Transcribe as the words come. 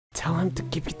tell him to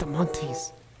give you the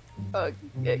monties.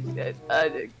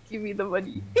 Give me the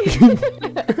money.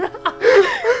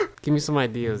 Give me some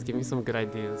ideas. Give me some good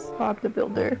ideas. Bob the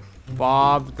Builder.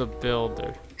 Bob the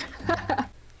Builder.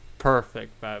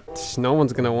 Perfect, Bev. No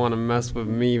one's gonna want to mess with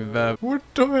me, Bev. What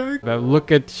the heck? Bev,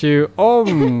 look at you. Oh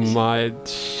my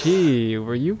gee.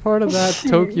 Were you part of that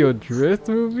Tokyo Drift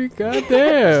movie? God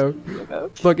damn.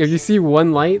 Look, if you see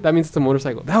one light, that means it's a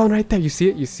motorcycle. That one right there. You see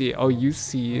it? You see it. Oh, you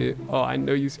see it. Oh, I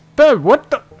know you see it. Bev,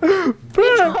 what the?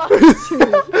 Bev!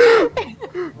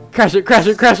 Crash it, crash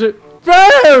it, crash it.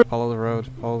 Bev! Follow the road.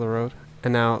 Follow the road.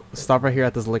 And now, stop right here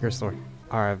at this liquor store.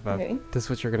 Alright, Bev. Okay. This is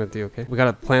what you're gonna do, okay? We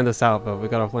gotta plan this out, Bev. We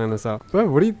gotta plan this out.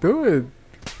 Bev, what are you doing?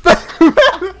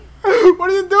 What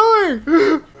are you doing?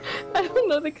 I don't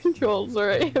know the controls,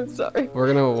 alright? I'm sorry. We're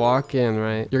gonna walk in,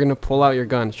 right? You're gonna pull out your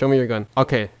gun. Show me your gun.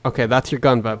 Okay, that's your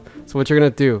gun, Bev. So what you're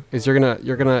gonna do is you're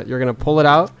gonna pull it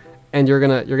out and you're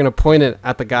gonna point it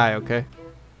at the guy, okay?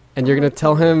 And you're gonna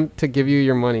tell him to give you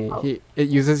your money. It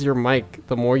uses your mic.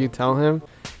 The more you tell him.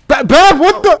 Bev,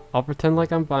 what the? I'll pretend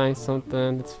like I'm buying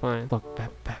something. It's fine. Look, Bev,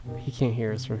 he can't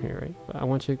hear us from here, right? But I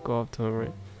want you to go up to him, right?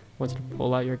 I want you to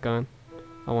pull out your gun.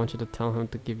 I want you to tell him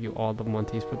to give you all the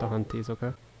monties for the hunties,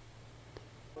 okay?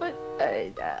 But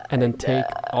and then take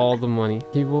all the money.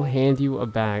 He will hand you a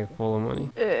bag full of money.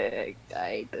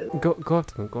 Go up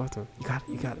to him. Go up to him. You got it.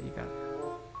 You got it. You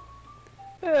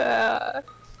got it.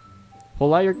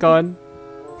 Pull out your gun.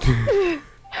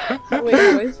 Wait,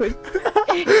 how do I switch?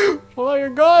 Pull out your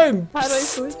gun! How do I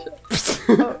switch?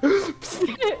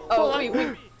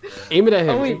 Wait. Aim it at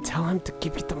him and tell him to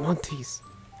give you the monties.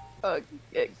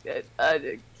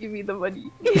 Give me the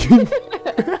money.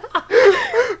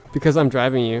 Because I'm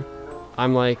driving you.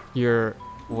 I'm like your...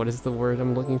 What is the word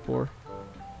I'm looking for?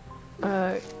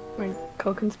 My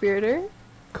co-conspirator?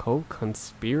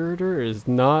 Co-conspirator is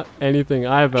not anything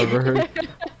I've ever heard.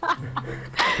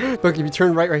 Look, if you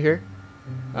turn right here.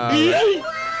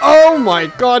 Oh my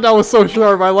god, that was so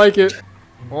sharp. I like it.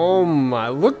 Oh my,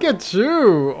 look at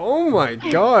you. Oh my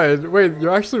god. Wait,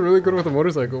 you're actually really good with a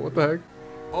motorcycle. What the heck?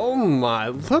 Oh my,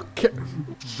 look at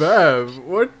Bev.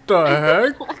 What the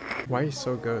heck? Why are you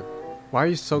so good? Why are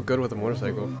you so good with a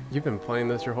motorcycle? You've been playing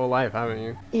this your whole life, haven't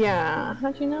you? Yeah,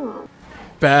 how'd you know?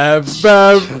 Bev.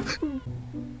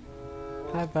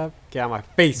 Hi, Bev. Get out of my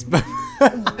face, Bev.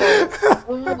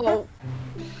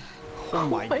 Oh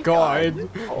my god.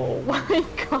 Oh my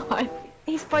god.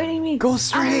 He's fighting me. Go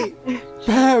straight.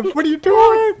 Bev, what are you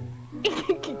doing?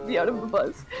 He kicked me out of the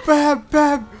bus.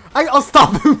 Bev. I'll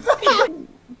stop him.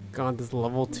 God, this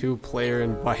level 2 player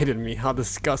invited me. How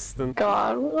disgusting.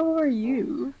 God, what level are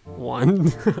you? 1.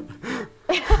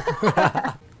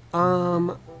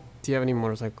 Do you have any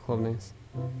motorcycle club names?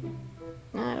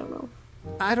 I don't know.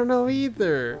 I don't know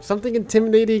either. Something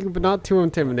intimidating, but not too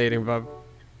intimidating, Bev.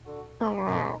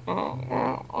 I'm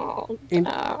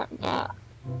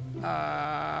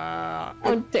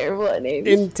terrible at names.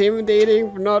 Intimidating,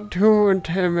 but not too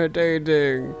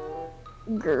intimidating.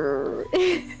 Grr.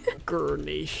 Grr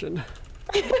Nation.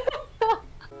 Get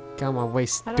out my way,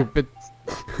 stupid.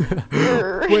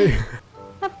 Wait.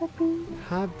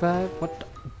 Hi, Bev. What the?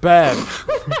 Bev.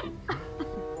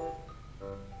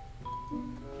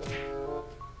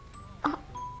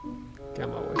 Get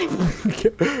out my way.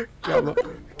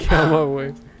 Get out my way.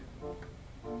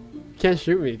 You can't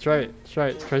shoot me. Try it.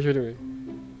 Try shooting me.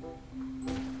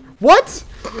 What?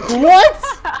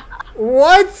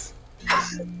 What?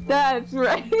 That's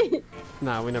right.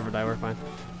 Nah, we never die. We're fine.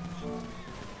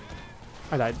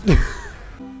 I died.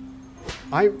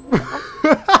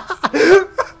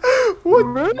 What?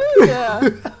 Yeah.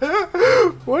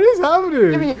 What is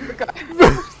happening? Give me your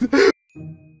gun.